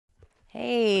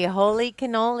Hey, Holy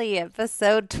Cannoli,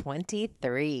 episode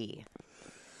 23.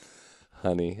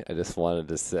 Honey, I just wanted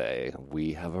to say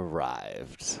we have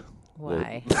arrived.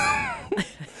 Why?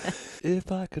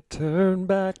 If I could turn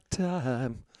back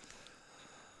time,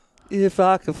 if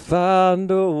I could find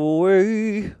a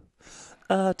way,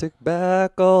 I take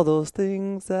back all those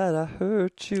things that I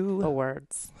hurt The you.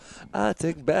 words. I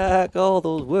take back all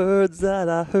those words that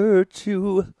I hurt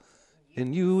you,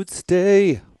 and you would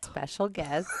stay. Special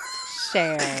guest,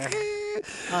 Cher.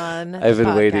 On I've been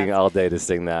podcast. waiting all day to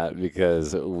sing that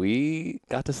because we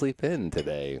got to sleep in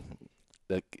today.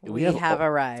 We have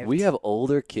arrived. We have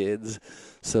older kids,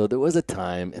 so there was a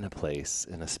time and a place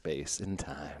and a space in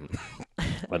time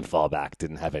when fallback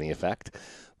didn't have any effect.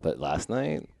 But last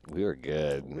night we were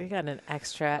good. We got an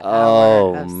extra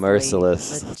hour Oh, of sleep,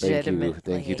 merciless! Thank you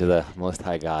legitimately. to the Most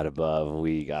High God above.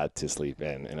 We got to sleep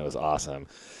in, and it was awesome.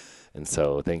 And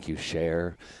so, thank you,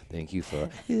 Cher. Thank you for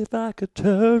if I could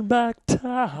turn back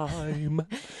time.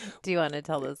 Do you want to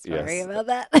tell the story Yes. about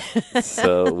that?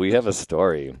 So we have a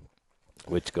story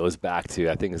which goes back to,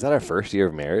 I think, is that our first year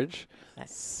of marriage?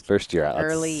 Yes. First year,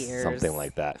 Early years. something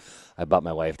like that. I bought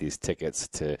my wife these tickets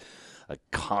to a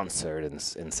concert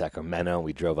in Sacramento.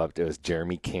 We drove up. It was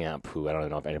Jeremy Camp, who I don't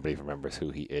know if anybody remembers who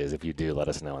he is. If you do, let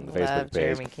us know on the Love Facebook page.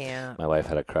 Jeremy Camp. My wife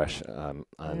had a crush on.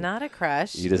 Not a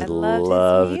crush. You just I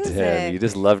loved his him. music. You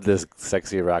just loved this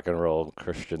sexy rock and roll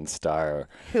Christian star.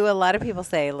 Who a lot of people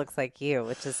say looks like you,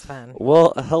 which is fun.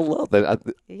 Well, hello. Then I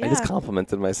Yeah. just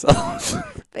complimented myself.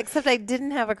 Except I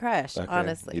didn't have a crush, Okay.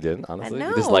 honestly. You didn't, honestly?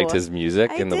 No. You just liked his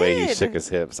music I and the way he did. shook his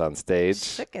hips on stage.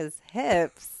 Shook his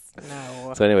hips.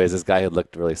 No. So anyways, this guy who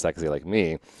looked really sexy like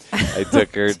me, I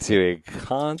took her to a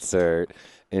concert,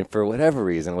 and for whatever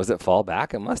reason, was it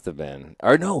Fallback? It must have been.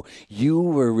 Or no, you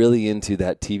were really into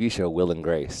that TV show Will and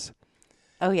Grace.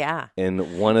 Oh, yeah.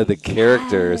 And one of the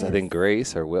characters, I Yes. think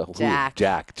Grace or Will, Jack.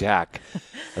 Jack.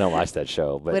 I don't watch that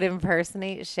show, but Would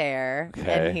impersonate Cher,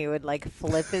 Okay. and he would like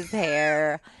flip his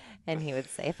hair, and he would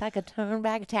say, "If I could turn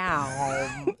back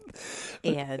time,"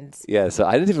 and yeah. So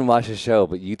I didn't even watch the show,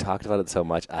 but you talked about it so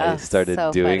much, I Oh, started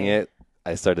so doing funny. it.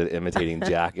 I started imitating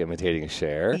Jack, imitating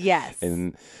Cher. yes,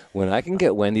 And when I can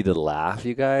get Wendy to laugh,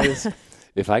 you guys,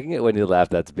 if I can get Wendy to laugh,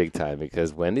 that's big time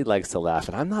because Wendy likes to laugh.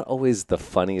 And I'm not always the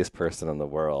funniest person in the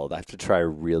world. I have to try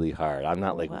really hard. I'm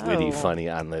not like witty Whoa. funny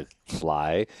on the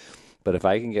fly. But if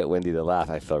I can get Wendy to laugh,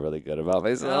 I feel really good about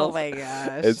myself. oh my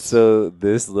gosh, And so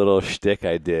this little shtick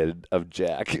I did of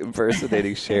Jack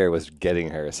impersonating Cher was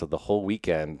getting her. So the whole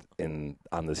weekend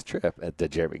on this trip at the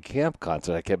Jeremy Camp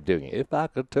concert, I kept doing it. If I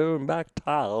could turn back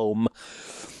time.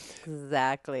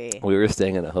 exactly. We were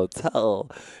staying in a hotel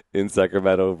in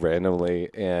Sacramento randomly,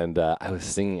 and I was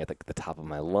singing at the top of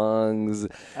my lungs.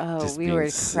 Oh, just we being were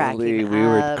silly. cracking We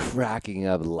were up. cracking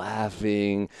up,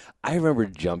 laughing. I remember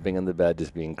jumping on the bed,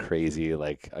 just being crazy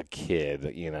like a kid,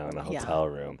 in a Yeah. hotel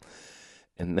room.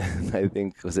 And then I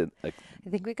think was it like I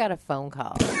think we got a phone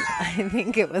call. I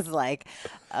think it was like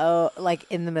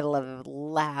in the middle of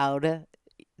loud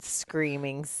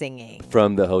screaming, singing.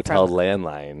 from the hotel From-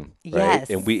 landline, right? Yes.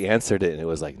 And we answered it, and it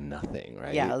was like nothing,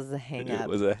 right? Yeah, it was a hang It up.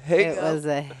 was a hang It up. was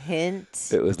a hint.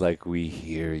 It was like, we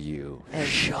hear you. And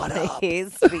Shut up.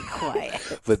 please be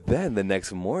quiet. But then the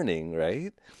next morning,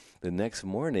 right? The next I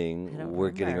morning, don't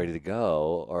we're getting remember. ready to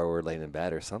go, or we're laying in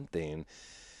bed or something,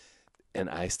 and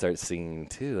I start singing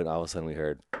too, and all of a sudden we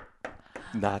heard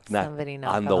knock, knock Somebody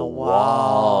knock on the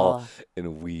wall,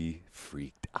 and we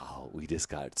freaked out. We just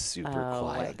got super Oh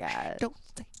my quiet. god. Don't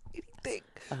say anything.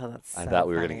 Oh, that's I so thought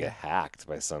we were funny. gonna get hacked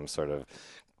by some sort of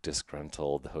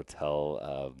disgruntled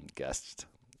hotel guest.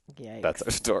 Yikes. That's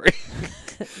our story.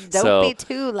 Don't so- be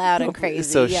too loud and crazy.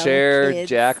 So young Cher, kids.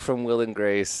 Jack from Will and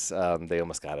Grace, they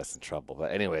almost got us in trouble.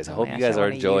 But anyways, I Oh hope my you gosh, guys I are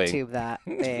wanna enjoying. YouTube that,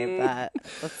 babe. That.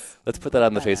 Let's put that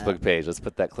on the that Facebook up. page. Let's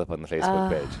put that clip on the Facebook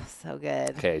page. So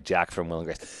good. Okay, Jack from Will and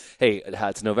Grace. Hey,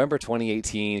 it's November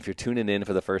 2018. If you're tuning in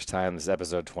for the first time, this is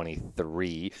episode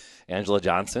 23. Angela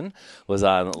Johnson was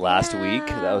on last week.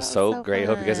 That was so great.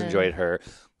 Hope you guys fun. enjoyed her.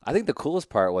 I think the coolest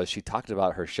part was she talked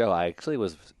about her show. I actually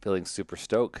was feeling super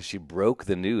stoked because she broke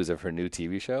the news of her new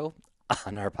TV show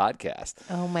on our podcast.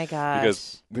 Oh my gosh.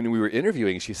 Because when we were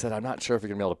interviewing, she said, I'm not sure if you're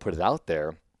going to be able to put it out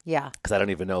there yeah. because I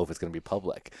don't even know if it's going to be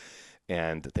public.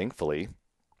 And thankfully,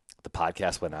 the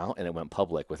podcast went out and it went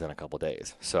public within a couple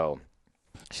days. So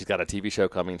she's got a TV show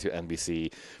coming to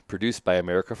NBC produced by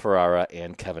America Ferrara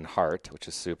and Kevin Hart, which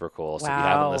is super cool. So if you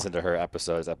haven't Wow. listened to her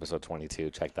episodes, episode 22,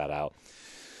 check that out.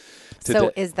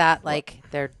 So is that like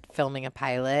they're filming a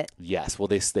pilot? Yes. Well,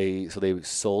 they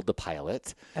sold the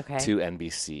pilot Okay. to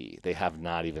NBC. They have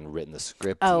not even written the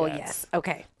script Oh, yet. yes.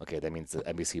 Okay. Okay, that means that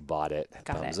NBC bought it.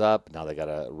 Got Thumbs it. up. Now they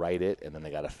gotta write it, and then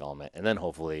they gotta film it, and then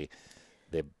hopefully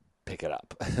they pick it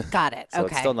up. Got it. So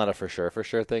Okay. it's still not a for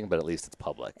sure thing, but at least it's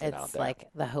public and out It's there. like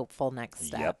the hopeful next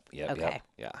step. Yep. Okay.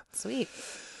 Yeah. Sweet.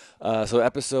 So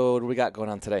episode, what we got going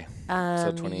on today?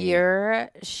 So 20 You're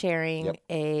sharing Yep.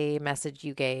 a message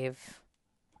you gave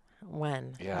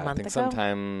when? Yeah, A month I think ago?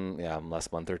 sometime,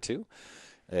 last month or two,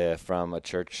 from a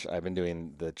church. I've been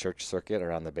doing the church circuit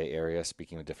around the Bay Area,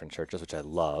 speaking with different churches, which I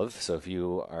love. So if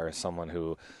you are someone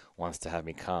who wants to have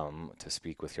me come to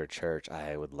speak with your church,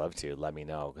 I would love to. Let me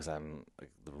know, because I'm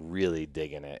really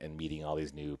digging it and meeting all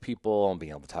these new people and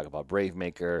being able to talk about Brave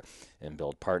Maker and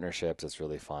build partnerships. It's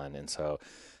really fun. And so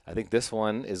I think this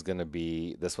one's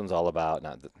all about,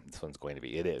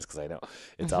 it is, because I know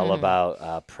it's all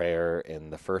about prayer in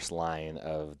the first line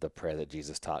of the prayer that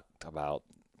Jesus talked about,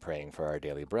 praying for our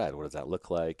daily bread. What does that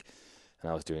look like? And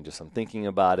I was doing just some thinking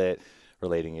about it,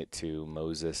 relating it to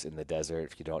Moses in the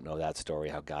desert. If you don't know that story,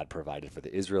 how God provided for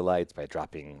the Israelites by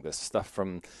dropping this stuff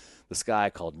from the sky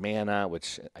called manna,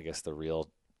 which I guess the real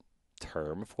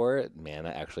term for it, manna,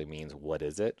 actually means what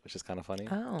is it, which is kind of funny.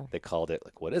 Oh. They called it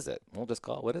like, what is it? We'll just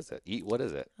call it, what is it? Eat, what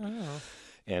is it? Oh.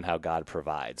 And how God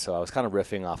provides. So I was kind of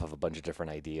riffing off of a bunch of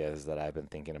different ideas that I've been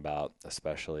thinking about,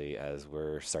 especially as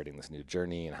we're starting this new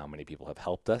journey, and how many people have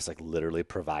helped us, like literally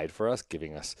provide for us,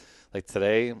 giving us, like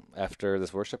today after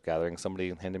this worship gathering,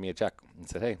 somebody handed me a check and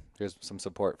said, hey, here's some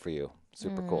support for you.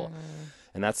 Super cool.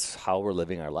 And that's how we're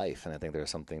living our life. And I think there's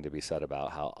something to be said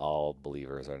about how all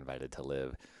believers are invited to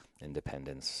live in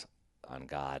dependence on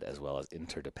God as well as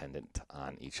interdependent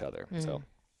on each other. So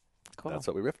Cool. that's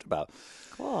what we riffed about.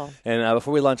 Cool. And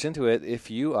before we launch into it, if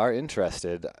you are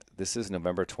interested, this is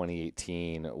November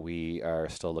 2018. We are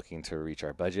still looking to reach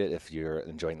our budget. If you're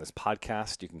enjoying this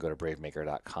podcast, you can go to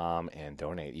bravemaker.com and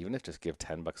donate. Even if just give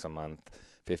 $10 a month,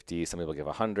 50, some people give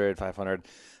 100, 500.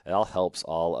 It all helps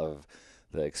all of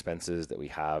the expenses that we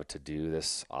have to do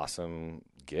this awesome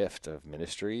gift of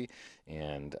ministry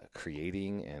and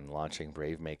creating and launching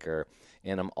Brave Maker.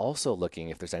 And I'm also looking,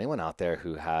 if there's anyone out there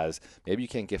who has, maybe you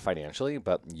can't give financially,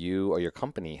 but you or your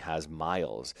company has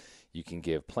miles. You can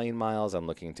give plane miles. I'm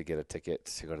looking to get a ticket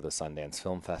to go to the Sundance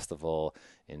Film Festival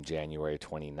in January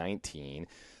 2019.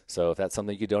 So if that's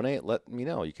something you could donate, let me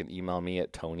know. You can email me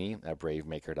at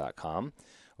tony@bravemaker.com,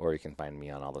 or you can find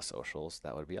me on all the socials.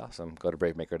 That would be awesome. Go to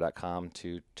bravemaker.com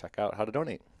to check out how to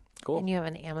donate. Cool. And you have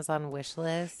an Amazon wish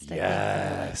list. I think,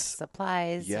 Yes. like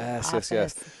supplies. Yes.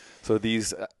 office. So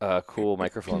these cool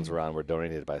microphones were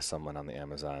donated by someone on the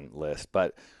Amazon list,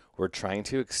 but we're trying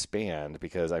to expand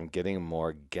because I'm getting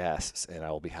more guests, and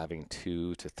I will be having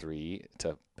 2 to 3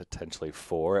 to potentially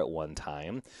 4 at one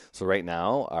time. So right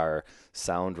now, our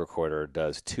sound recorder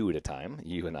does 2 at a time,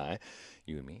 you and I,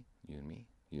 you and me, you and me.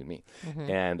 You and me.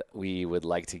 And we would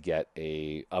like to get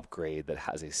a upgrade that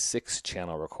has a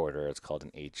 6-channel recorder. It's called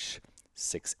an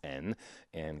H6N,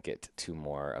 and get 2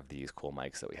 more of these cool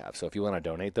mics that we have. So if you want to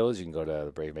donate those, you can go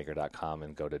to bravemaker.com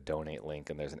and go to donate link,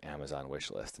 and there's an Amazon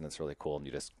wish list, and it's really cool. And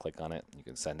you just click on it, you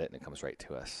can send it, and it comes right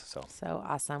to us. So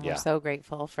awesome. Yeah. We're so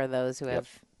grateful for those who Yep.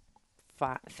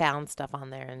 have found stuff on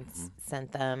there and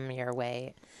sent them your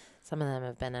way. Some of them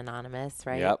have been anonymous,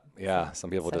 right? Yep. Yeah. Some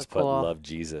people So just put cool. love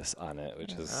Jesus on it,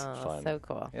 which is fun. So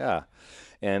cool. Yeah.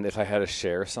 And if I had a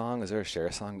share song, is there a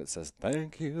share song that says,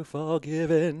 thank you for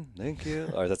giving, thank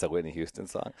you? Or that's a Whitney Houston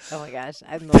song. Oh my gosh,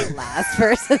 I'm the last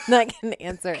person that can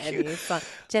answer any song.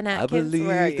 Jen I Atkins, believe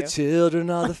where are the you? children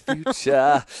are the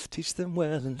future. Teach them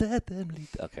well and let them lead.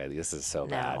 Okay, this is so No,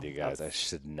 bad, you guys. I that's-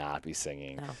 should not be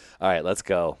singing. No. All right, let's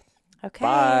go. Okay,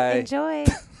 Bye. enjoy.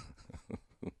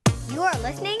 You are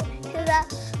listening to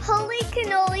the Holy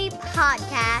Cannoli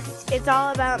Podcast. It's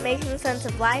all about making sense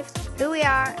of life, who we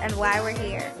are, and why we're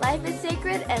here. Life is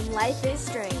sacred and life is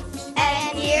strange.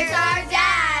 And here's our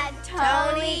dad,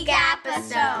 Tony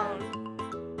Gappastone.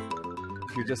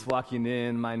 If you're just walking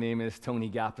in, my name is Tony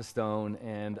Gappastone,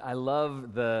 and I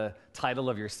love the title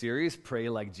of your series, Pray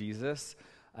Like Jesus.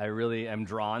 I really am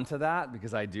drawn to that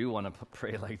because I do want to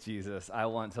pray like Jesus. I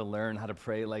want to learn how to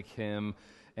pray like him,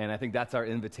 and I think that's our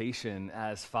invitation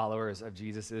as followers of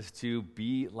Jesus, is to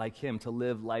be like him, to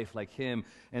live life like him,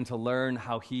 and to learn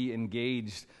how he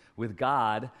engaged with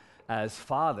God as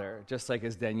Father. Just like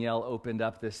as Danielle opened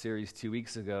up this series 2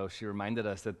 weeks ago, she reminded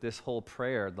us that this whole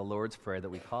prayer, the Lord's Prayer that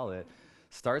we call it,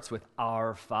 starts with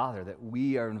our Father, that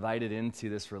we are invited into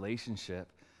this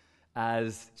relationship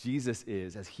as Jesus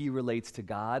is, as he relates to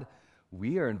God,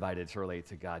 we are invited to relate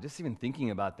to God. Just even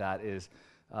thinking about that is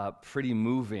pretty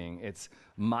moving. It's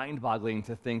mind-boggling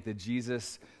to think that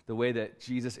Jesus, the way that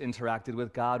Jesus interacted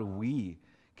with God, we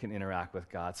can interact with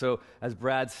God. So as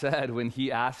Brad said, when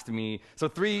he asked me, so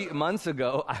 3 months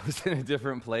ago, I was in a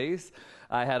different place.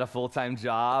 I had a full-time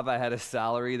job. I had a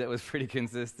salary that was pretty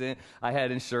consistent. I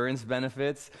had insurance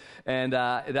benefits, and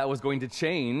that was going to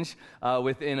change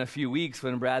within a few weeks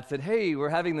when Brad said, hey, we're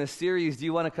having this series. Do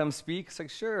you want to come speak? It's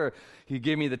like, sure. He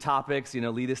gave me the topics,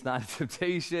 lead us not into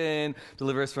temptation,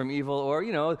 deliver us from evil, or,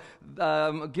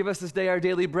 give us this day our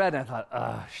daily bread. And I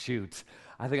thought, shoot,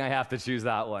 I think I have to choose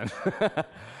that one.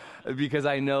 Because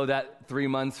I know that 3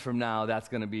 months from now, that's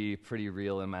going to be pretty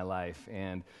real in my life.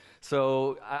 And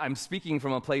so I'm speaking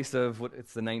from a place of,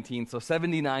 it's the 19th, so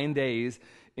 79 days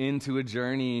into a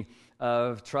journey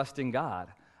of trusting God.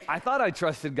 I thought I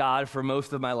trusted God for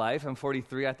most of my life. I'm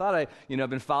 43. I thought I've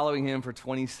been following him for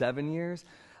 27 years.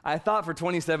 I thought for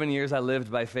 27 years I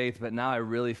lived by faith, but now I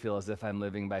really feel as if I'm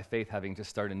living by faith, having to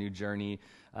start a new journey.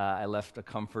 I left a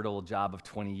comfortable job of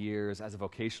 20 years as a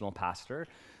vocational pastor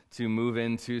to move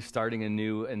into starting a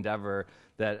new endeavor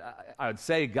that I would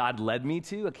say God led me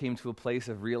to. I came to a place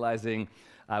of realizing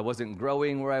I wasn't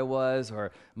growing where I was,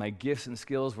 or my gifts and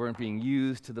skills weren't being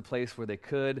used to the place where they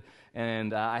could.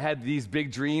 And I had these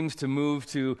big dreams to move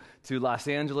to Los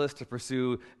Angeles to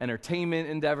pursue entertainment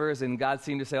endeavors. And God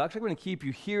seemed to say, well, actually, I'm going to keep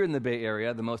you here in the Bay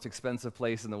Area, the most expensive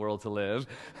place in the world to live,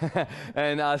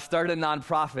 and start a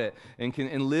nonprofit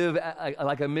and live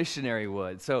like a missionary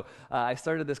would. So I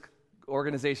started this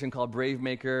organization called Brave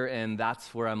Maker, and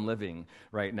that's where I'm living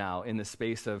right now, in the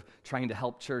space of trying to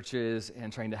help churches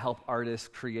and trying to help artists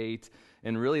create,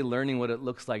 and really learning what it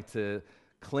looks like to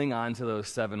cling on to those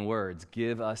 7 words: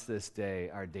 give us this day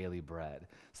our daily bread.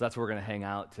 So that's where we're going to hang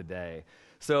out today.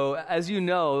 So as you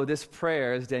know, this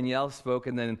prayer, as Danielle spoke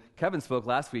and then Kevin spoke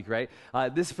last week, right?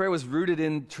 This prayer was rooted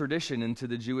in tradition, into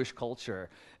the Jewish culture.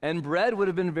 And bread would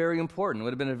have been very important,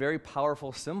 would have been a very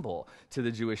powerful symbol to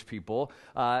the Jewish people.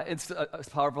 It's a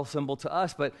powerful symbol to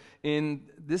us, but in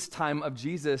this time of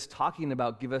Jesus talking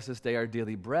about give us this day our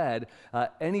daily bread,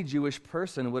 any Jewish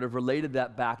person would have related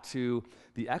that back to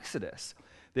the Exodus.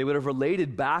 They would have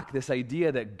related back this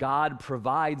idea that God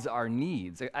provides our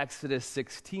needs, Exodus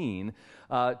 16,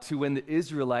 to when the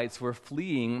Israelites were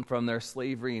fleeing from their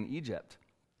slavery in Egypt.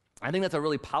 I think that's a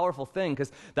really powerful thing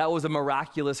because that was a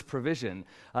miraculous provision.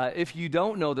 If you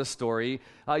don't know the story,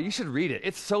 you should read it.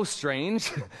 It's so strange,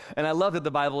 and I love that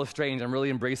the Bible is strange. I'm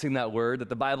really embracing that word, that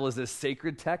the Bible is this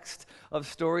sacred text of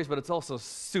stories, but it's also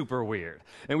super weird,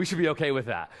 and we should be okay with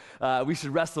that. We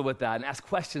should wrestle with that and ask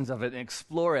questions of it and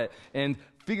explore it and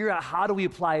figure out how do we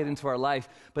apply it into our life.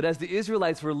 But as the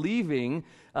Israelites were leaving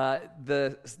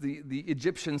the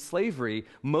Egyptian slavery,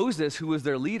 Moses, who was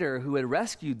their leader, who had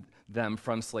rescued them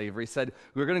from slavery, said,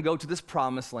 we're going to go to this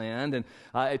promised land. And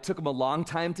it took them a long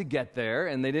time to get there,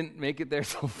 and they didn't make it there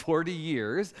till 40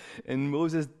 years. And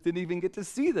Moses didn't even get to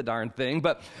see the darn thing.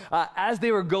 But as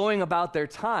they were going about their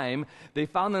time, they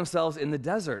found themselves in the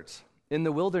desert, in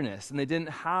the wilderness, and they didn't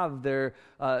have their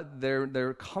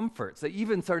comforts. They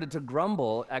even started to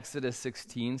grumble, Exodus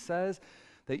 16 says.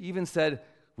 They even said,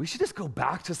 we should just go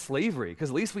back to slavery,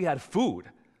 because at least we had food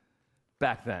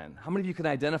back then. How many of you can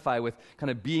identify with kind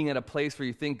of being at a place where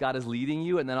you think God is leading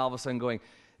you, and then all of a sudden going,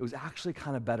 it was actually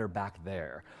kind of better back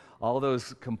there. All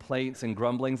those complaints and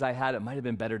grumblings I had, it might have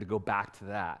been better to go back to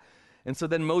that. And so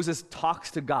then Moses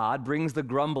talks to God, brings the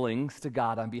grumblings to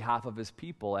God on behalf of his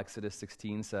people, Exodus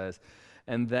 16 says.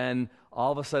 And then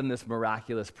all of a sudden this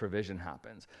miraculous provision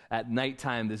happens. At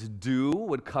nighttime, this dew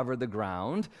would cover the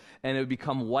ground, and it would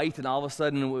become white, and all of a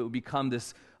sudden it would become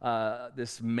this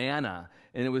manna.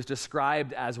 And it was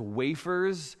described as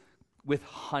wafers with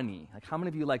honey. Like, how many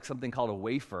of you like something called a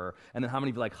wafer, and then how many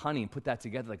of you like honey and put that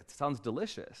together? Like, it sounds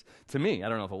delicious. To me, I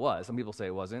don't know if it was. Some people say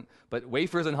it wasn't. But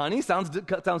wafers and honey sounds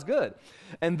good.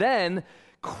 And then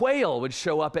quail would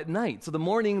show up at night. So the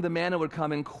morning, the manna would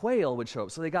come and quail would show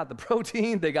up. So they got the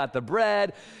protein, they got the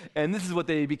bread, and this is what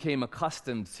they became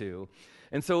accustomed to.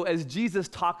 And so as Jesus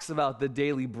talks about the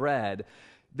daily bread,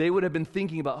 they would have been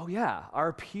thinking about, oh yeah,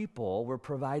 our people were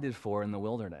provided for in the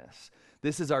wilderness.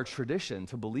 This is our tradition,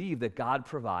 to believe that God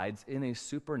provides in a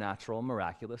supernatural,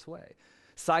 miraculous way.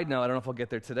 Side note, I don't know if I'll get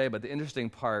there today, but the interesting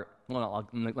part,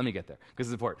 let me get there, because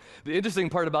it's important. The interesting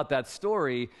part about that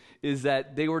story is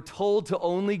that they were told to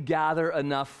only gather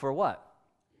enough for what?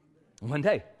 One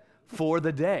day, for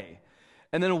the day.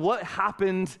 And then what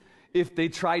happened if they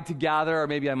tried to gather, or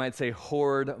maybe I might say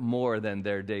hoard, more than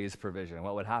their day's provision?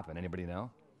 What would happen? Anybody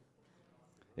know?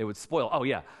 It would spoil. Oh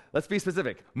yeah, let's be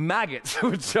specific. Maggots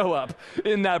would show up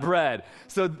in that bread.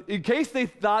 So in case they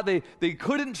thought they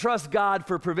couldn't trust God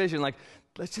for provision, like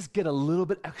let's just get a little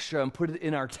bit extra and put it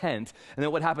in our tent. And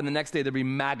then what happened the next day? There'd be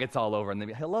maggots all over. And they'd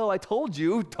be, hello, I told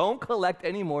you, don't collect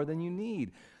any more than you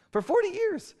need. For 40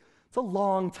 years. It's a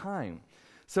long time.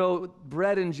 So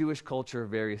bread in Jewish culture,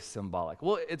 very symbolic.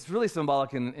 Well, it's really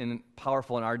symbolic and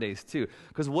powerful in our days too.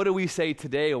 Because what do we say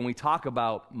today when we talk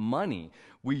about money?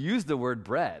 We use the word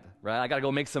bread, right? I got to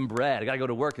go make some bread. I got to go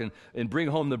to work and bring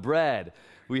home the bread.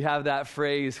 We have that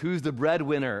phrase, who's the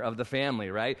breadwinner of the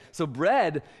family, right? So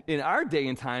bread in our day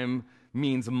and time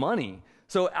means money.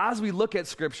 So as we look at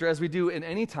Scripture, as we do in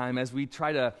any time, as we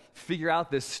try to figure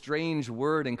out this strange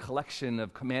word and collection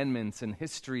of commandments and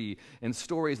history and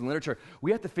stories and literature,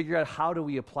 we have to figure out how do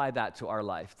we apply that to our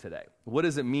life today? What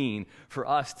does it mean for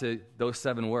us to, those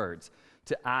 7 words,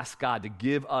 to ask God to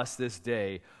give us this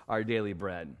day our daily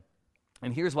bread?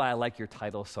 And here's why I like your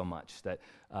title so much, that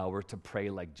we're to pray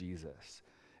like Jesus.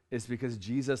 It's because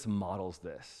Jesus models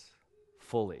this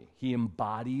fully. He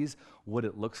embodies what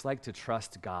it looks like to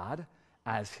trust God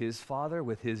as his Father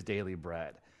with his daily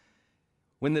bread.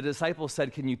 When the disciples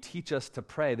said, can you teach us to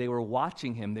pray? They were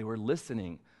watching him. They were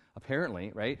listening,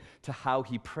 apparently, right, to how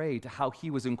he prayed, to how he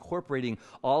was incorporating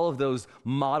all of those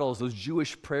models, those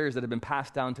Jewish prayers that had been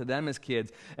passed down to them as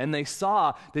kids. And they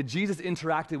saw that Jesus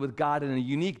interacted with God in a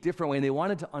unique, different way. And they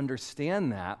wanted to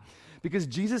understand that because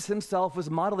Jesus himself was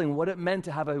modeling what it meant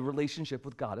to have a relationship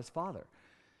with God as Father.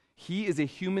 He is a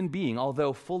human being,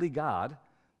 although fully God.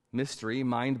 Mystery,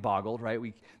 mind boggled, right?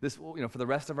 For the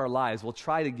rest of our lives, we'll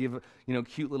try to give,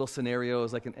 cute little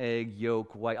scenarios like an egg,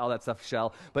 yolk, white, all that stuff,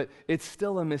 shell. But it's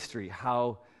still a mystery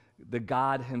how the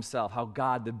God himself, how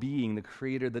God, the being, the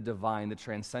creator, the divine, the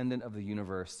transcendent of the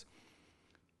universe,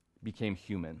 became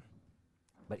human.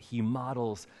 But he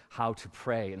models how to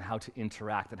pray and how to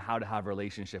interact and how to have a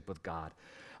relationship with God.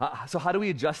 So how do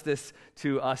we adjust this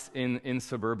to us in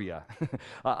suburbia,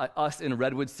 us in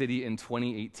Redwood City in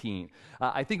 2018?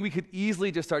 I think we could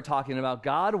easily just start talking about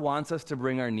God wants us to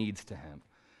bring our needs to him.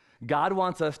 God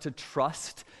wants us to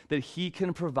trust that he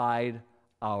can provide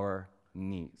our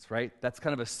needs, right? That's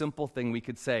kind of a simple thing we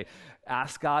could say.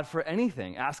 Ask God for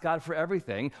anything. Ask God for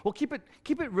everything. Well, keep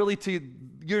it really to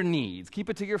your needs. Keep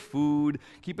it to your food.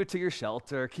 Keep it to your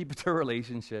shelter. Keep it to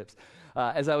relationships.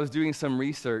 As I was doing some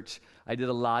research, I did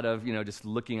a lot of, just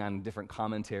looking on different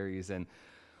commentaries, and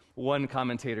one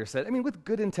commentator said, with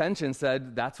good intention,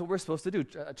 said, that's what we're supposed to do.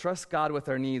 Trust God with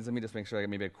our needs. Let me just make sure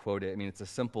maybe I quote it. It's a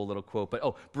simple little quote,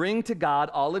 but bring to God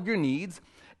all of your needs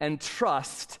and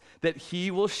trust that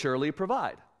he will surely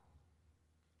provide.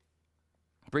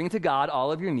 Bring to God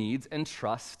all of your needs and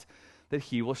trust that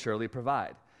he will surely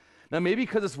provide. Now, maybe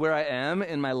because it's where I am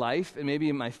in my life, and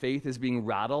maybe my faith is being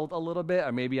rattled a little bit,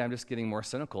 or maybe I'm just getting more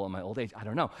cynical in my old age. I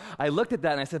don't know. I looked at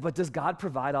that and I said, but does God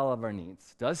provide all of our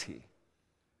needs? Does he?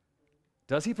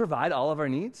 Does he provide all of our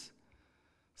needs?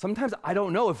 Sometimes I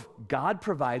don't know if God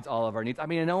provides all of our needs. I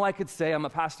know I could say I'm a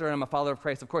pastor and I'm a follower of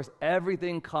Christ. Of course,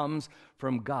 everything comes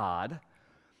from God.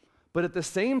 But at the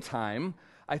same time,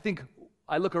 I think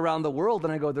I look around the world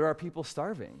and I go, there are people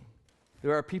starving.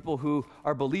 There are people who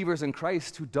are believers in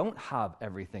Christ who don't have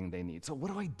everything they need. So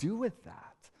what do I do with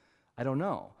that? I don't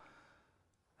know.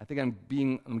 I think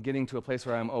I'm getting to a place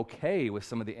where I'm okay with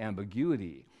some of the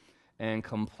ambiguity and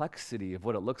complexity of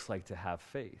what it looks like to have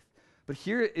faith. But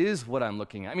here is what I'm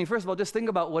looking at. First of all, just think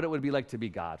about what it would be like to be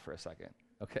God for a second,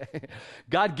 okay?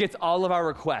 God gets all of our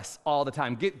requests all the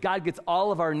time. God gets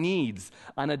all of our needs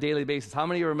on a daily basis. How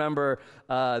many remember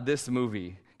this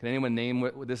movie? Can anyone name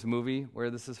this movie,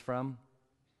 where this is from?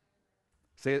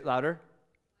 Say it louder.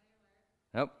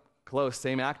 Nope, close,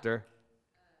 same actor.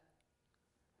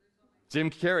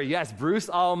 Jim Carrey, yes, Bruce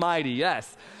Almighty,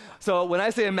 yes. So when I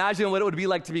say imagine what it would be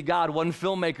like to be God, one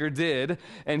filmmaker did,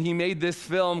 and he made this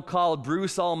film called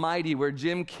Bruce Almighty, where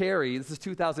Jim Carrey, this is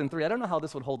 2003, I don't know how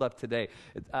this would hold up today.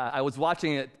 I was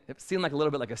watching it, it seemed like a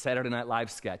little bit like a Saturday Night Live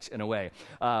sketch in a way,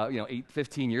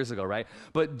 15 years ago, right?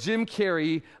 But Jim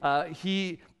Carrey,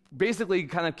 he basically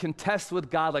kind of contests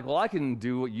with God, like, well, I can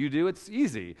do what you do, it's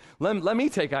easy. Let me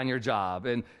take on your job.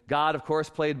 And God, of course,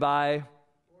 played by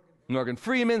Morgan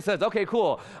Freeman, says, okay,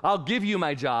 cool, I'll give you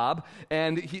my job.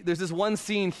 And there's this one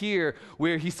scene here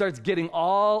where he starts getting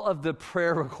all of the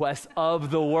prayer requests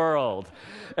of the world.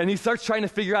 And he starts trying to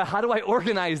figure out, how do I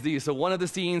organize these? So one of the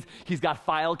scenes, he's got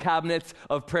file cabinets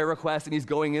of prayer requests, and he's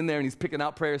going in there and he's picking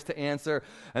out prayers to answer.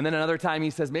 And then another time he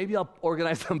says, maybe I'll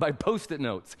organize them by Post-it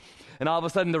notes. And all of a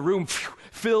sudden the room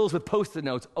fills with Post-it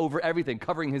notes over everything,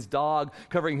 covering his dog,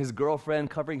 covering his girlfriend,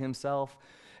 covering himself.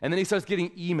 And then he starts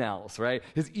getting emails, right?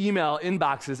 His email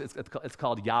inboxes, it's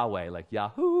called Yahweh, like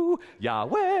Yahoo,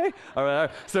 Yahweh. All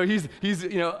right. So he's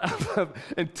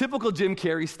in typical Jim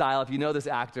Carrey style. If you know this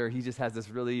actor, he just has this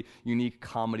really unique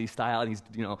comedy style, and he's,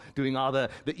 doing all the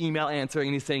email answering,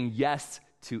 and he's saying yes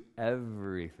to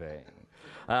everything.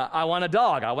 I want a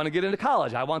dog. I want to get into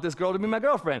college. I want this girl to be my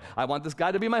girlfriend. I want this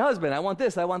guy to be my husband. I want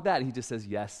this. I want that. He just says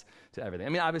yes to everything. I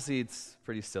mean, obviously, it's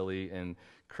pretty silly and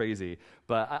crazy,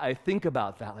 but I think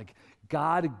about that, like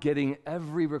God getting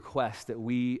every request that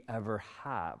we ever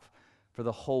have for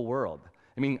the whole world.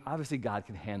 I mean, obviously, God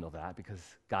can handle that because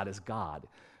God is God.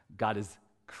 God is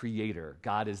creator.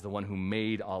 God is the one who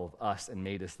made all of us and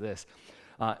made us this.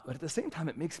 But at the same time,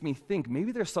 it makes me think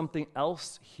maybe there's something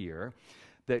else here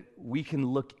that we can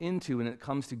look into when it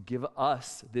comes to give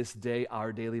us this day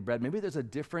our daily bread. Maybe there's a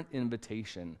different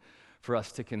invitation for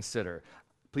us to consider.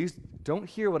 Please don't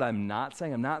hear what I'm not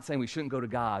saying. I'm not saying we shouldn't go to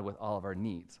God with all of our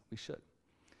needs. We should.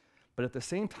 But at the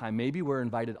same time, maybe we're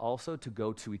invited also to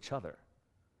go to each other.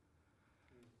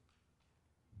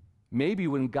 Maybe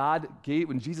when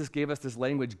Jesus gave us this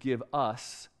language, give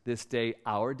us this day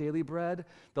our daily bread,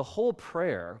 the whole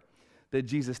prayer that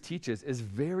Jesus teaches is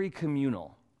very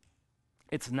communal.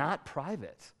 It's not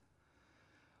private.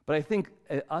 But I think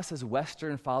us as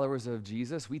Western followers of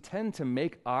Jesus, we tend to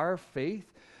make our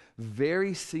faith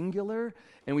very singular,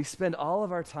 and we spend all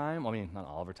of our time, not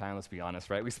all of our time, let's be honest,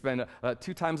 right? We spend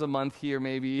 2 times a month here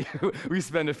maybe. We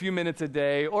spend a few minutes a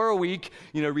day or a week,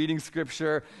 reading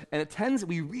Scripture, and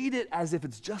we read it as if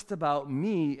it's just about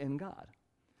me and God,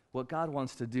 what God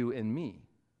wants to do in me,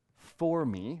 for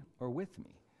me, or with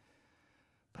me.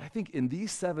 But I think in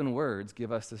these 7 words,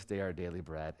 give us this day our daily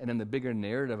bread, and in the bigger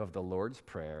narrative of the Lord's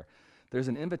Prayer, there's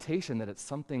an invitation that it's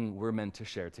something we're meant to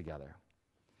share together.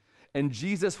 And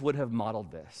Jesus would have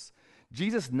modeled this.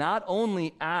 Jesus not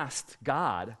only asked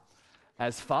God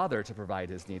as Father to provide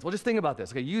his needs. Well, just think about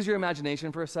this. Okay, use your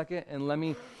imagination for a second, and let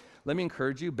me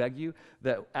encourage you, beg you,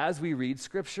 that as we read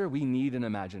Scripture, we need an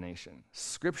imagination.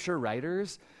 Scripture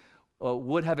writers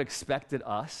would have expected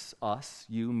us,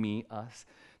 you, me, us,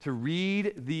 to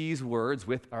read these words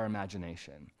with our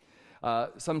imagination.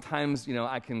 Sometimes,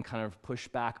 I can kind of push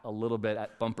back a little bit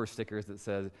at bumper stickers that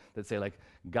say like,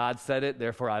 God said it,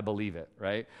 therefore I believe it,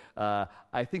 right?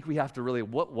 I think we have to really,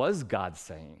 what was God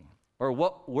saying? Or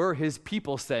what were his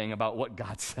people saying about what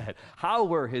God said? How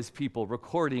were his people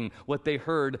recording what they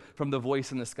heard from the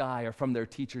voice in the sky or from their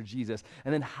teacher Jesus?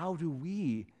 And then how do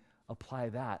we apply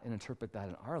that and interpret that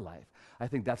in our life? I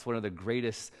think that's one of the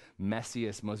greatest,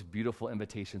 messiest, most beautiful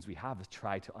invitations we have, is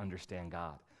try to understand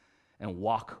God and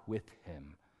walk with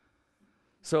him.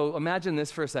 So imagine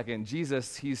this for a second.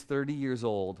 Jesus, he's 30 years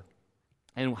old.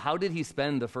 And how did he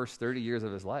spend the first 30 years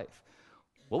of his life?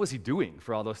 What was he doing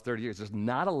for all those 30 years? There's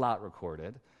not a lot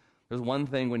recorded. There's one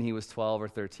thing when he was 12 or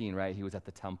 13, right? He was at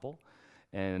the temple,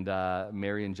 and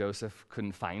Mary and Joseph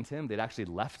couldn't find him. They'd actually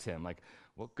left him. Like,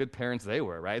 what good parents they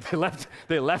were, right?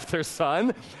 They left their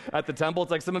son at the temple.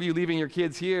 It's like some of you leaving your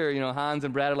kids here. Hans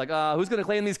and Brad are like, who's going to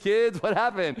claim these kids? What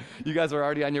happened? You guys are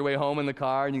already on your way home in the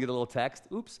car, and you get a little text.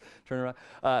 Oops, turn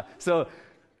around. So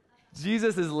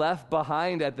Jesus is left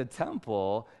behind at the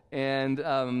temple, and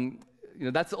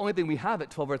that's the only thing we have at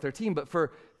 12 or 13. But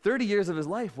for 30 years of his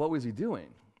life, what was he doing?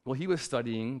 Well, he was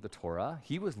studying the Torah.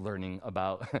 He was learning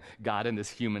about God in this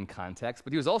human context,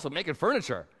 but he was also making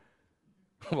furniture.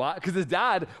 Why? Because his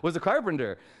dad was a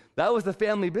carpenter. That was the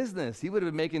family business. He would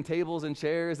have been making tables and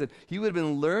chairs, and he would have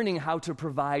been learning how to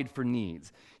provide for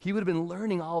needs. He would have been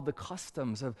learning all the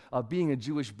customs of being a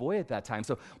Jewish boy at that time.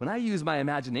 So when I use my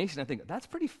imagination, I think that's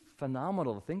pretty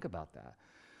phenomenal to think about that.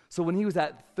 So when he was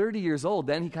at 30 years old,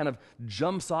 then he kind of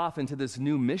jumps off into this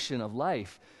new mission of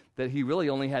life that he really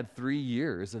only had 3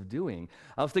 years of doing.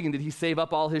 I was thinking, did he save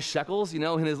up all his shekels, in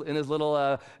his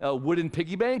little wooden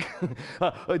piggy bank?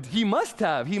 He must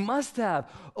have.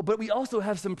 But we also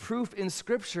have some proof in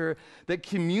Scripture that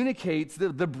communicates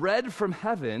the bread from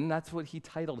heaven. That's what he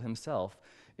titled himself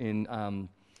in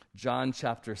John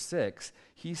chapter 6.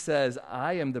 He says,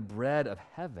 I am the bread of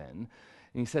heaven.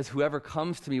 And he says, whoever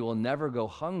comes to me will never go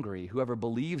hungry. Whoever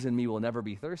believes in me will never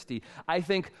be thirsty. I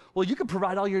think, well, you can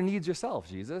provide all your needs yourself,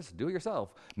 Jesus. Do it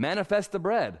yourself. Manifest the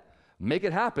bread. Make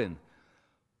it happen.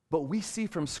 But we see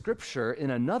from Scripture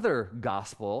in another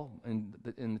gospel,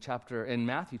 in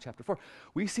Matthew chapter 4,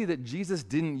 we see that Jesus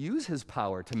didn't use his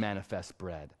power to manifest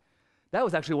bread. That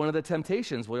was actually one of the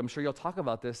temptations. Well, I'm sure you'll talk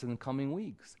about this in the coming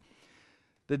weeks.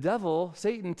 The devil,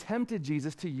 Satan, tempted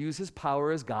Jesus to use his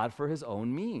power as God for his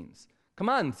own means. Come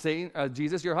on, Satan,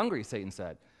 Jesus, you're hungry, Satan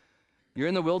said. You're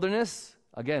in the wilderness,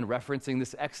 again, referencing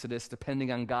this Exodus,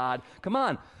 depending on God. Come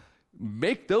on,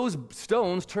 Make those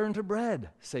stones turn to bread,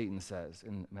 Satan says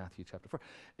in Matthew chapter 4.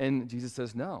 And Jesus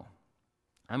says, no,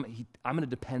 I'm going to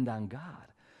depend on God.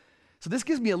 So this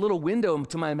gives me a little window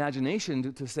to my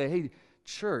imagination to say, hey,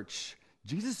 church,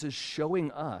 Jesus is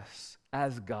showing us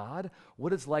as God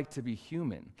what it's like to be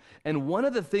human. And one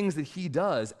of the things that he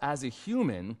does as a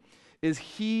human is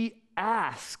he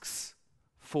asks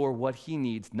for what he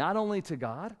needs, not only to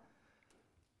God,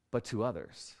 but to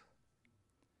others.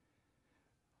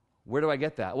 Where do I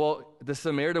get that? Well, the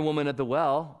Samaritan woman at the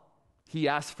well, he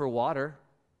asked for water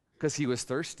because he was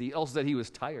thirsty. Also said he was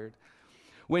tired.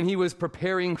 When he was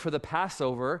preparing for the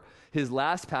Passover, his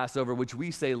last Passover, which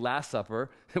we say Last Supper,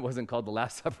 it wasn't called the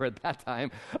Last Supper at that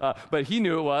time, but he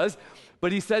knew it was.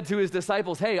 But he said to his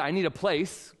disciples, hey, I need a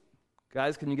place.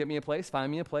 Guys, can you get me a place?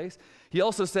 Find me a place. He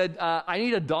also said, I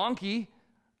need a donkey.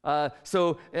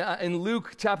 So in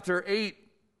Luke chapter 8,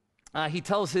 he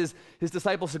tells his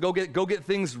disciples to go get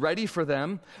things ready for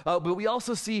them. But we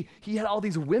also see he had all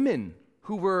these women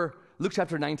who were, Luke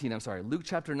chapter 19,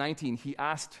 he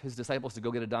asked his disciples to go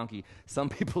get a donkey. Some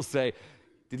people say,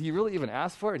 did he really even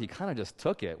ask for it? He kind of just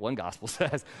took it. One gospel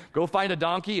says, go find a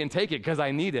donkey and take it because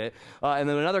I need it. And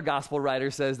then another gospel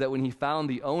writer says that when he found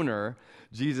the owner,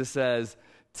 Jesus says,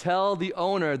 tell the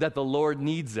owner that the Lord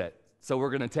needs it, so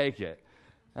we're going to take it.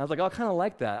 And I was like, oh, I kind of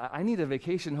like that. I need a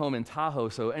vacation home in Tahoe,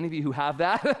 so any of you who have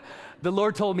that, the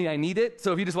Lord told me I need it,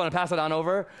 so if you just want to pass it on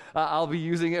over, I'll be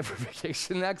using it for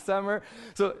vacation next summer.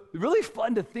 So really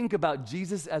fun to think about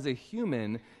Jesus as a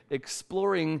human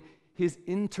exploring his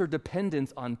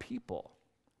interdependence on people.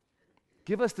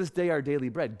 Give us this day our daily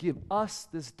bread. Give us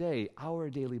this day our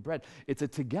daily bread. It's a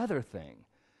together thing.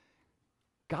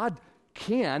 God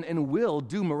can and will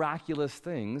do miraculous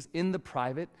things in the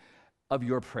private of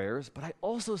your prayers, but I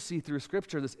also see through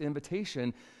Scripture this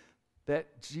invitation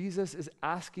that Jesus is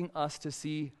asking us to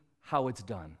see how it's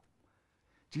done.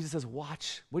 Jesus says,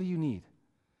 watch, what do you need?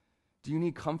 Do you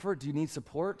need comfort? Do you need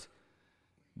support?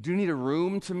 Do you need a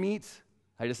room to meet?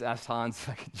 I just asked Hans if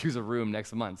I could use a room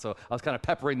next month, so I was kind of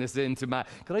peppering this into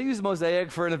could I use Mosaic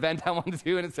for an event I want to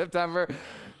do in September?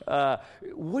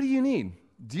 What do you need?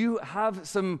 Do you have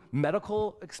some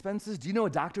medical expenses? Do you know a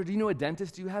doctor? Do you know a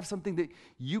dentist? Do you have something that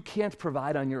you can't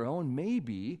provide on your own?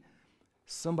 Maybe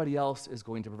somebody else is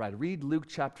going to provide. Read Luke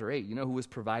chapter 8. You know who was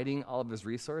providing all of his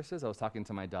resources? I was talking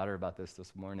to my daughter about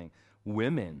this morning.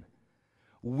 Women.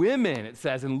 Women, it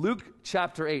says in Luke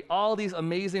chapter 8, all these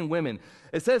amazing women.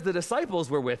 It says the disciples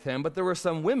were with him, but there were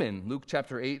some women, Luke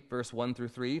chapter 8, verse 1 through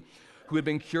 3, who had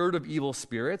been cured of evil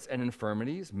spirits and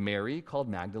infirmities. Mary, called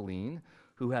Magdalene,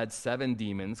 who had 7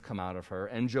 demons come out of her,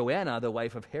 and Joanna, the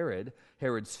wife of Herod,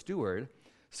 Herod's steward,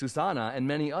 Susanna, and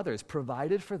many others,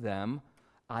 provided for them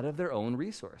out of their own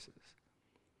resources.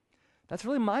 That's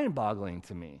really mind-boggling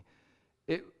to me.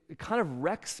 It kind of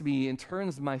wrecks me and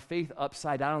turns my faith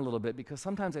upside down a little bit because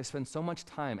sometimes I spend so much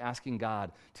time asking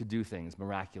God to do things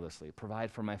miraculously,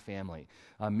 provide for my family,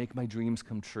 make my dreams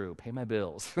come true, pay my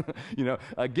bills,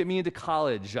 get me into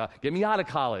college, get me out of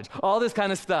college, all this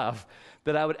kind of stuff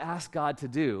that I would ask God to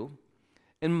do.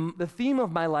 And the theme of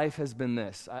my life has been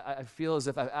this. I feel as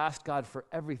if I've asked God for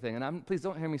everything. And please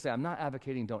don't hear me say, I'm not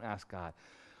advocating don't ask God.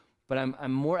 But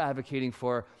I'm more advocating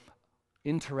for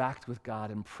interact with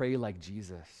God and pray like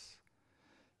Jesus.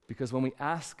 Because when we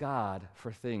ask God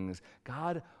for things,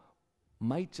 God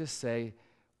might just say,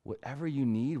 whatever you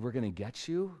need, we're going to get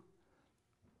you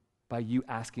by you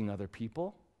asking other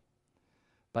people,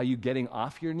 by you getting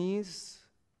off your knees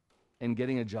and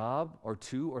getting a job or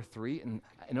 2 or 3. And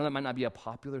I know that might not be a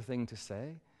popular thing to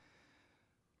say,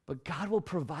 but God will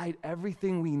provide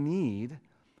everything we need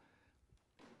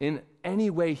in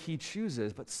any way he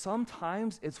chooses, but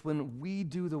sometimes it's when we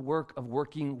do the work of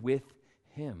working with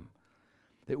him,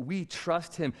 that we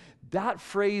trust him. That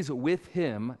phrase, with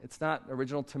him, it's not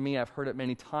original to me. I've heard it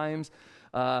many times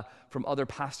from other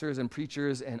pastors and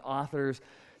preachers and authors.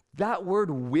 That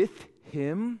word with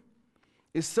him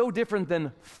is so different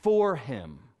than for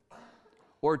him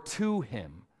or to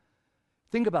him.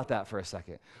 Think about that for a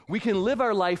second. We can live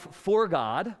our life for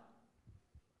God,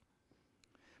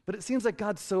 but it seems like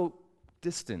God's so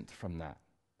distant from that.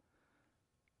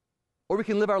 Or we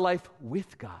can live our life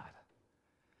with God.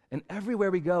 And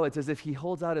everywhere we go, it's as if he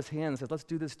holds out his hand and says, let's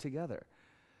do this together.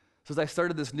 So as I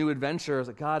started this new adventure, I was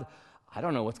like, God, I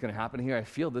don't know what's going to happen here. I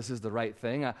feel this is the right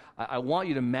thing. I want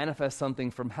you to manifest something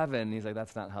from heaven. And he's like,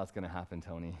 that's not how it's going to happen,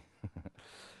 Tony.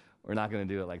 We're not going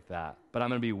to do it like that. But I'm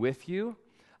going to be with you.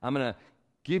 I'm going to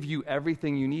give you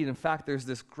everything you need. In fact, there's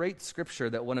this great scripture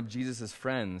that one of Jesus'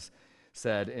 friends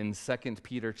said in 2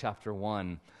 Peter chapter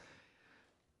 1.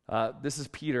 This is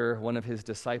Peter, one of his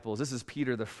disciples. This is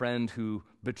Peter, the friend who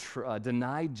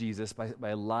denied Jesus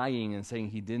by lying and saying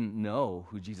he didn't know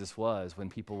who Jesus was when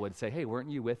people would say, hey,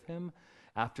 weren't you with him?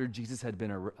 After Jesus had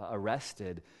been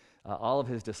arrested, all of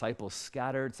his disciples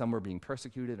scattered. Some were being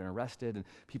persecuted and arrested. And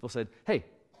people said, hey,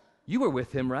 you were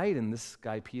with him, right? And this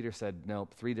guy, Peter, said, no,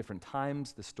 3 different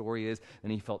times, the story is.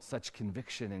 And he felt such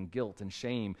conviction and guilt and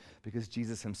shame because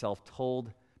Jesus himself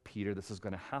told Peter this was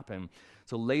going to happen.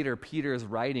 So later, Peter is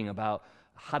writing about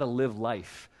how to live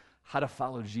life, how to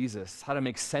follow Jesus, how to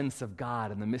make sense of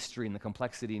God and the mystery and the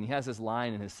complexity. And he has this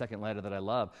line in his second letter that I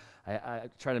love. I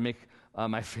try to make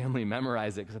my family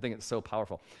memorize it because I think it's so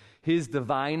powerful. His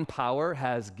divine power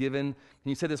has given, can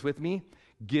you say this with me?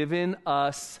 Given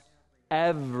us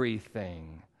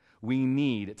everything we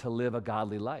need to live a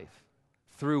godly life.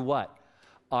 Through what?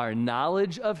 Our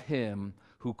knowledge of him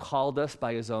who called us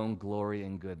by his own glory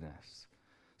and goodness.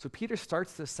 So Peter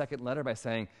starts this second letter by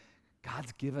saying,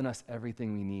 God's given us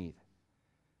everything we need.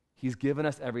 He's given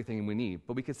us everything we need.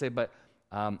 But we could say, but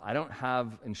I don't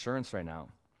have insurance right now.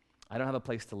 I don't have a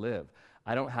place to live.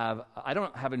 I don't have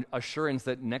an assurance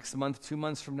that next month, 2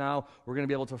 months from now, we're going to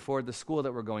be able to afford the school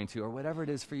that we're going to, or whatever it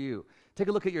is for you. Take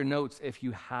a look at your notes if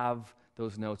you have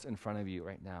those notes in front of you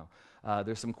right now.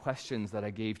 There's some questions that I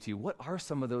gave to you. What are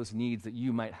some of those needs that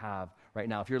you might have right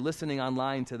now? If you're listening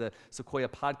online to the Sequoia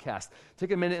podcast,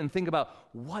 take a minute and think about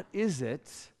what is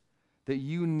it that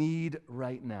you need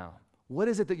right now? What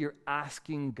is it that you're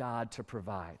asking God to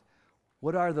provide?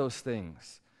 What are those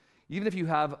things? Even if you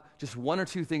have just 1 or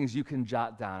 2 things you can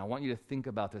jot down, I want you to think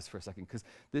about this for a second, because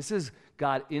this is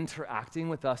God interacting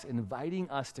with us, inviting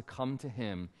us to come to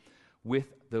him with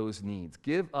those needs.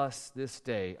 Give us this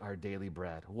day our daily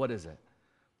bread. What is it?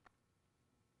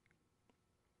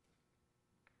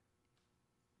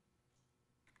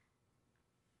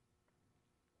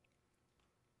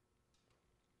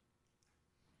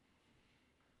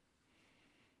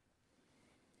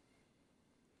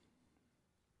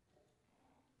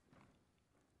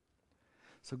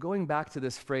 So going back to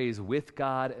this phrase, with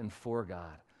God and for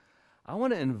God, I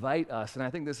want to invite us, and I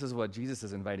think this is what Jesus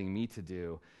is inviting me to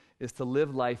do, is to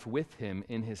live life with him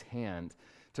in his hand,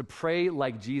 to pray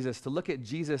like Jesus, to look at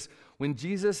Jesus. When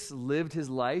Jesus lived his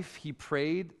life, he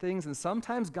prayed things, and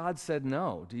sometimes God said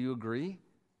no. Do you agree?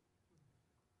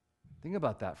 Think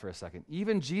about that for a second.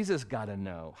 Even Jesus got a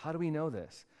no. How do we know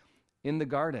this? In the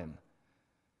garden,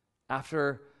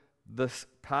 after the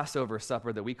Passover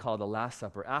supper that we call the Last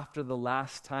Supper, after the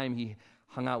last time he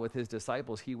hung out with his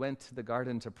disciples, he went to the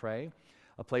garden to pray,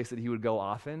 a place that he would go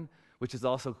often, which is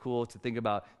also cool to think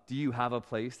about. Do you have a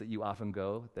place that you often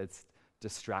go that's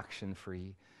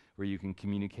distraction-free, where you can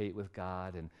communicate with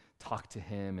God and talk to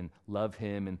him and love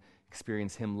him and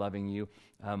experience him loving you?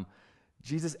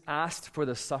 Jesus asked for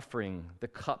the suffering, the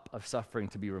cup of suffering,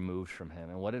 to be removed from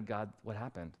him. And what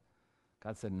happened?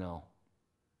 God said, no.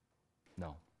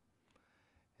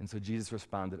 And so Jesus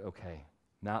responded, okay,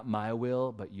 not my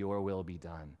will, but your will be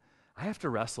done. I have to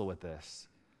wrestle with this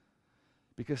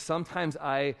because sometimes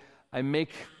I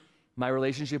make my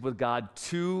relationship with God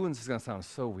too, and this is going to sound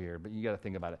so weird, but you got to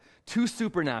think about it, too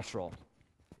supernatural,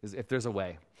 if there's a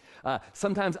way.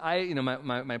 Sometimes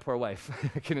my poor wife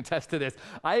can attest to this.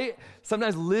 I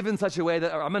sometimes live in such a way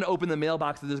that I'm going to open the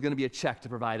mailbox and there's going to be a check to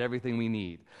provide everything we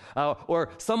need. Or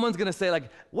someone's going to say, like,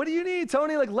 what do you need,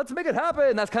 Tony? Like, let's make it happen.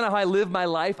 And that's kind of how I live my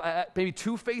life, maybe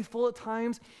too faithful at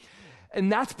times.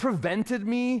 And that's prevented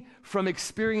me from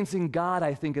experiencing God,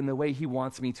 I think, in the way he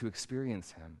wants me to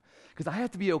experience him. Because I have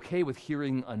to be okay with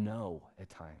hearing a no at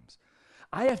times.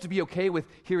 I have to be okay with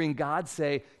hearing God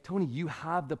say, Tony, you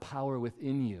have the power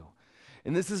within you.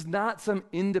 And this is not some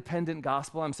independent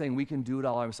gospel. I'm saying we can do it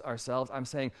all ourselves. I'm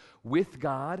saying with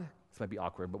God, this might be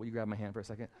awkward, but will you grab my hand for a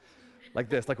second? Like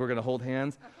this, like we're going to hold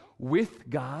hands. With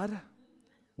God,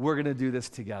 we're going to do this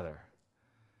together.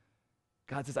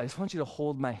 God says, I just want you to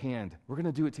hold my hand. We're going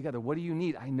to do it together. What do you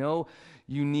need? I know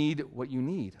you need what you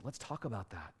need. Let's talk about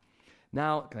that.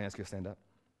 Now, can I ask you to stand up?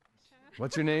 Sure.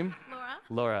 What's your name?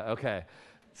 Laura, okay.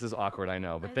 This is awkward, I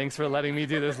know, but thanks for letting me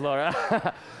do this,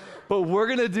 Laura. But we're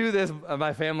going to do this.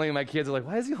 My family and my kids are like,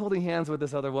 why is he holding hands with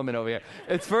this other woman over here?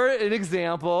 It's for an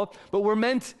example, but we're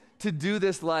meant to do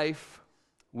this life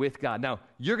with God. Now,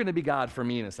 you're going to be God for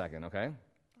me in a second, okay?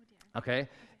 Oh, dear. Okay?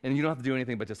 And you don't have to do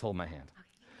anything but just hold my hand.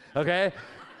 Okay?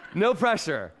 No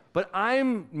pressure. But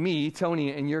I'm me,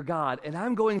 Tony, and you're God, and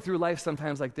I'm going through life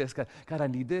sometimes like this. God, I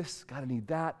need this. God, I need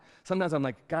that. Sometimes I'm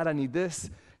like, God, I need this.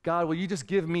 God, will you just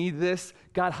give me this?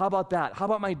 God, how about that? How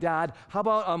about my dad? How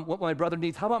about what my brother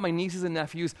needs? How about my nieces and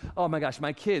nephews? Oh my gosh,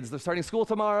 my kids, they're starting school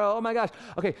tomorrow. Oh my gosh.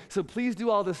 Okay, so please do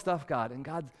all this stuff, God. And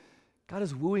God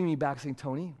is wooing me back saying,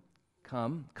 Tony,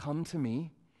 Come to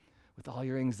me with all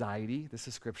your anxiety. This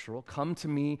is scriptural. Come to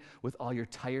me with all your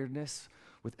tiredness,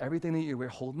 with everything that you wear.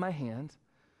 Hold my hand.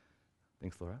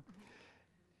 Thanks, Laura.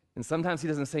 And sometimes he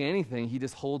doesn't say anything. He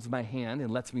just holds my hand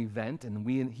and lets me vent, and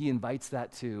he invites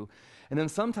that too. And then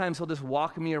sometimes he'll just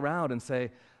walk me around and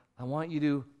say, I want you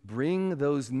to bring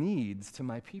those needs to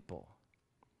my people.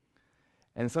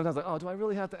 And sometimes like, oh, do I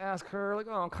really have to ask her? Like,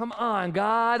 oh, come on,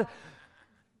 God.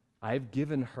 I've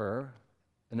given her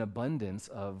an abundance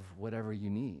of whatever you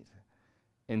need.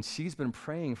 And she's been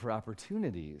praying for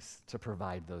opportunities to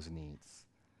provide those needs.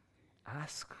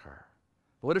 Ask her.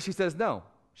 But what if she says no?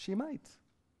 She might.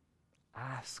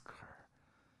 Ask her.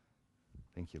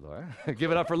 Thank you, Laura.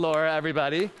 Give it up for Laura,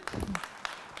 everybody.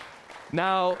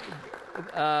 Now,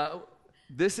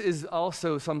 this is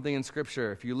also something in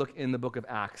Scripture. If you look in the book of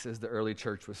Acts as the early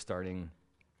church was starting,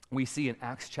 we see in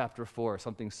Acts chapter 4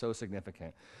 something so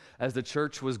significant. As the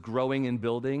church was growing and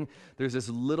building, there's this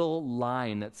little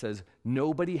line that says,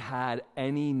 nobody had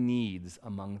any needs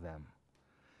among them,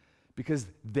 because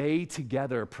they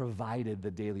together provided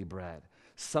the daily bread.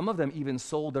 Some of them even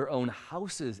sold their own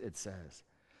houses, it says,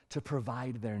 to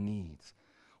provide their needs.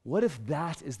 What if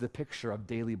that is the picture of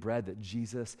daily bread that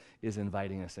Jesus is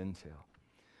inviting us into?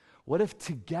 What if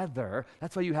together,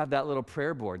 that's why you have that little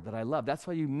prayer board that I love. That's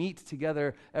why you meet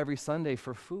together every Sunday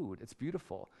for food. It's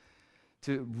beautiful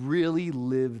to really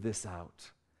live this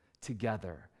out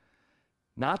together.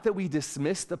 Not that we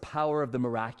dismiss the power of the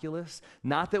miraculous,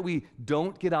 not that we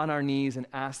don't get on our knees and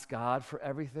ask God for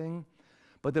everything,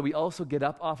 but that we also get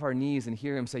up off our knees and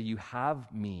hear him say, you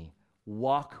have me,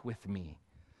 walk with me.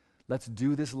 Let's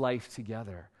do this life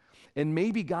together. And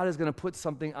maybe God is going to put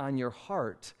something on your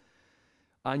heart,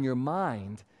 on your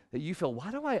mind, that you feel, why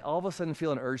do I all of a sudden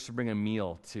feel an urge to bring a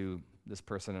meal to this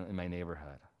person in my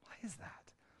neighborhood? Why is that?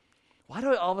 Why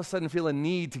do I all of a sudden feel a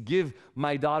need to give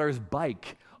my daughter's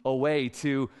bike away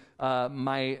to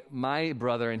my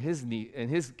brother and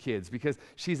his kids because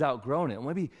she's outgrown it?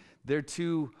 Maybe they're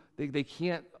too, they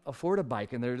can't afford a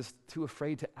bike and they're just too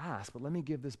afraid to ask, but let me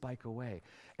give this bike away.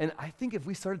 And I think if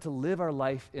we started to live our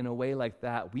life in a way like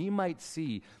that, we might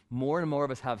see more and more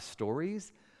of us have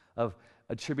stories of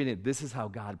attributing this is how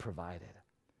God provided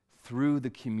through the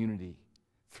community,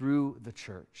 through the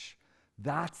church.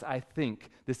 That's, I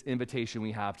think, this invitation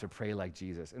we have to pray like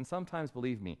Jesus. And sometimes,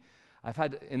 believe me, I've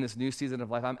had in this new season of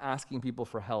life, I'm asking people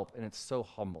for help, and it's so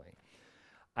humbling.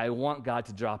 I want God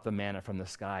to drop the manna from the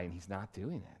sky, and he's not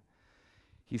doing it.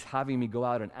 He's having me go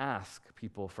out and ask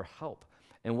people for help.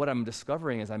 And what I'm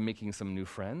discovering is I'm making some new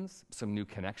friends, some new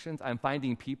connections. I'm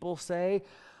finding people say,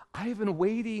 I've been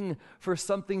waiting for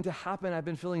something to happen. I've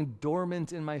been feeling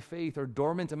dormant in my faith or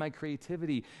dormant in my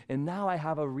creativity. And now I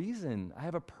have a reason, I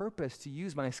have a purpose to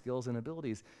use my skills and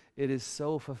abilities. It is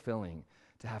so fulfilling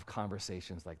to have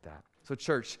conversations like that. So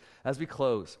church, as we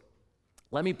close,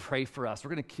 let me pray for us.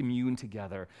 We're going to commune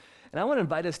together. And I want to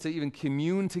invite us to even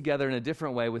commune together in a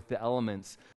different way with the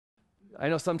elements. I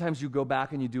know sometimes you go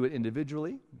back and you do it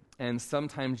individually, and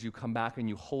sometimes you come back and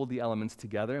you hold the elements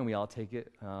together and we all take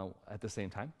it at the same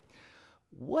time.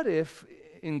 What if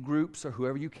in groups or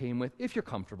whoever you came with, if you're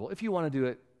comfortable, if you want to do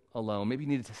it alone, maybe you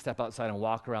needed to step outside and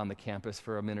walk around the campus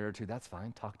for a minute or two, that's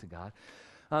fine, talk to God.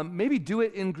 Maybe do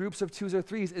it in groups of twos or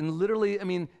threes and literally,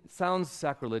 it sounds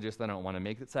sacrilegious, I don't want to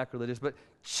make it sacrilegious, but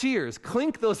cheers,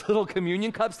 clink those little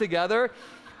communion cups together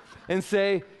and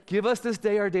say, give us this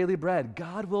day our daily bread.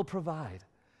 God will provide.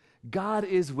 God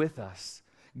is with us.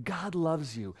 God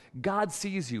loves you. God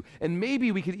sees you. And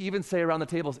maybe we could even say around the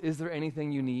tables, is there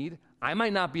anything you need? I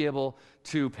might not be able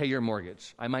to pay your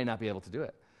mortgage. I might not be able to do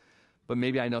it. But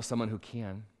maybe I know someone who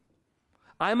can.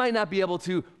 I might not be able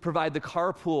to provide the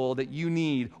carpool that you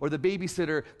need or the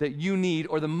babysitter that you need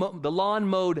or the lawn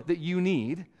mowed that you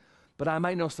need, but I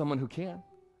might know someone who can.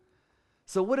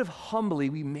 So what if humbly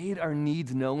we made our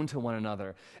needs known to one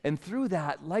another? And through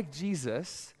that, like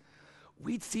Jesus,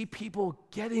 we'd see people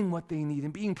getting what they need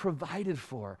and being provided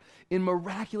for in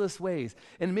miraculous ways.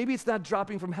 And maybe it's not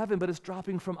dropping from heaven, but it's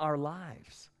dropping from our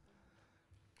lives.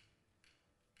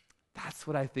 That's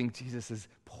what I think Jesus is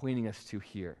pointing us to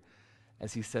here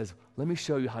as he says, let me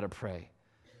show you how to pray.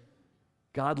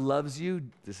 God loves you,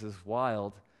 this is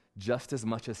wild, just as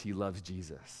much as he loves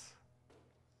Jesus.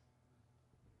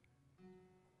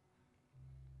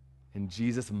 And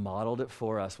Jesus modeled it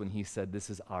for us when he said, this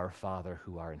is our Father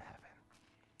who art in heaven.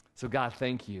 So God,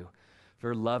 thank you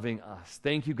for loving us.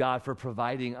 Thank you, God, for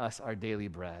providing us our daily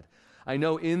bread. I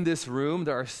know in this room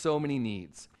there are so many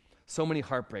needs, so many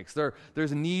heartbreaks.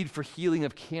 There's a need for healing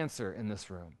of cancer in this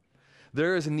room.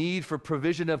 There is a need for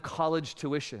provision of college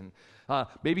tuition,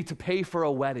 maybe to pay for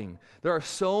a wedding. There are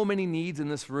so many needs in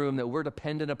this room that we're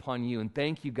dependent upon you. And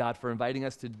thank you, God, for inviting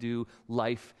us to do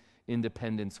life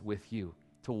independence with you,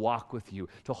 to walk with you,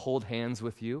 to hold hands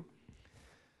with you.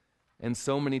 And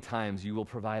so many times you will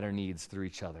provide our needs through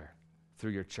each other,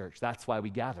 through your church. That's why we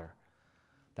gather.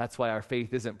 That's why our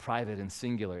faith isn't private and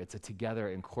singular. It's a together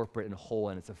and corporate and whole,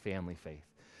 and it's a family faith.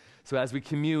 So as we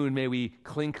commune, may we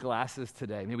clink glasses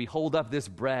today. May we hold up this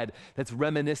bread that's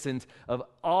reminiscent of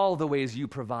all the ways you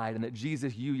provide, and that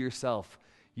Jesus, you yourself,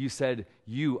 you said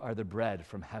you are the bread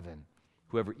from heaven.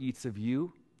 Whoever eats of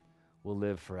you will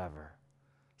live forever.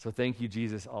 So thank you,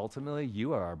 Jesus. Ultimately,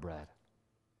 you are our bread.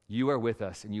 You are with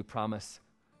us, and you promise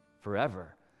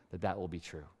forever that will be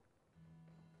true.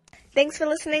 Thanks for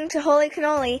listening to Holy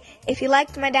Cannoli. If you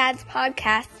liked my dad's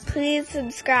podcast, please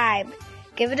subscribe,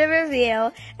 give it a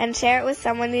review, and share it with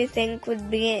someone you think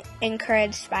would be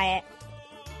encouraged by it.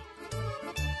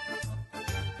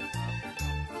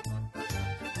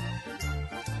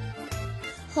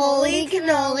 Holy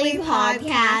Cannoli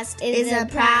Podcast is a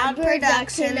proud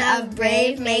production of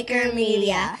Brave Maker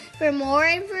Media. For more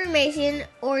information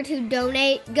or to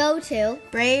donate, go to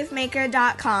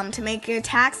bravemaker.com to make your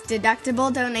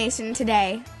tax-deductible donation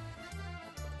today.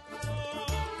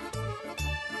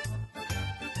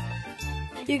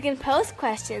 You can post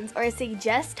questions or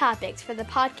suggest topics for the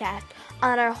podcast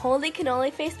on our Holy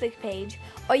Cannoli Facebook page,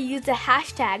 or use the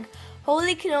hashtag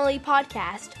Holy Cannoli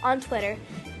Podcast on Twitter,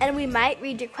 and we might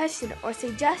read your question or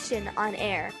suggestion on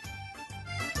air.